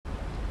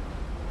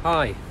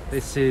Hi,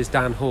 this is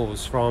Dan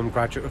Hawes from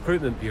Graduate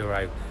Recruitment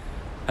Bureau.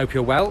 Hope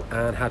you're well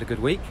and had a good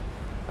week.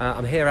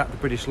 I'm here at the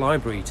British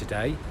Library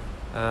today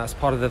as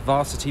part of the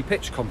varsity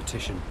pitch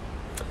competition.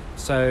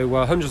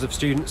 So hundreds of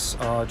students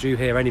are due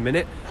here any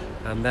minute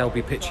and they'll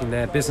be pitching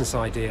their business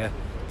idea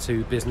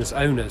to business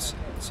owners.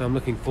 So I'm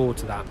looking forward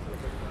to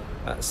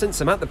that. Since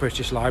I'm at the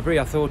British Library,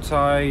 I thought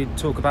I'd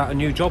talk about a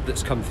new job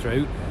that's come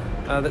through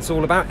that's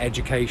all about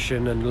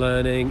education and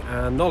learning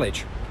and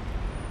knowledge.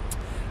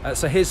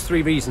 So here's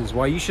 3 reasons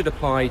why you should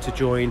apply to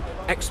join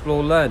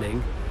Explore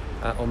Learning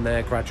on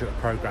their graduate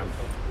programme.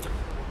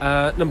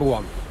 Number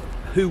 1,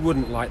 who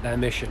wouldn't like their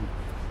mission?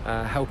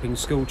 Helping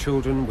school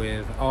children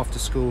with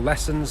after-school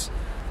lessons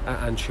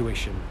and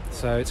tuition.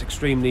 So it's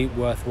extremely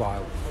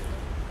worthwhile.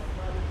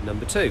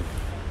 Number 2,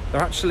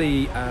 they're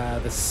actually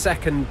the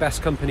 2nd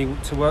best company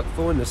to work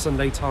for in the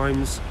Sunday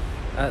Times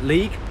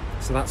League.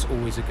 So that's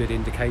always a good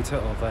indicator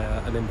of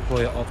an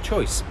employer of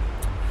choice.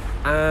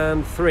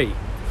 And 3,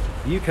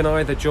 you can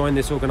either join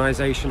this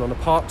organisation on a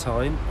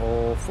part-time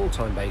or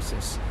full-time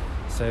basis,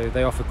 so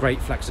they offer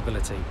great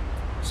flexibility.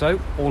 So,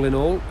 all in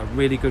all, a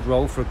really good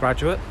role for a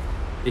graduate.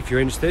 If you're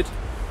interested,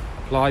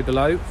 apply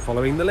below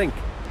following the link.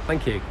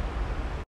 Thank you.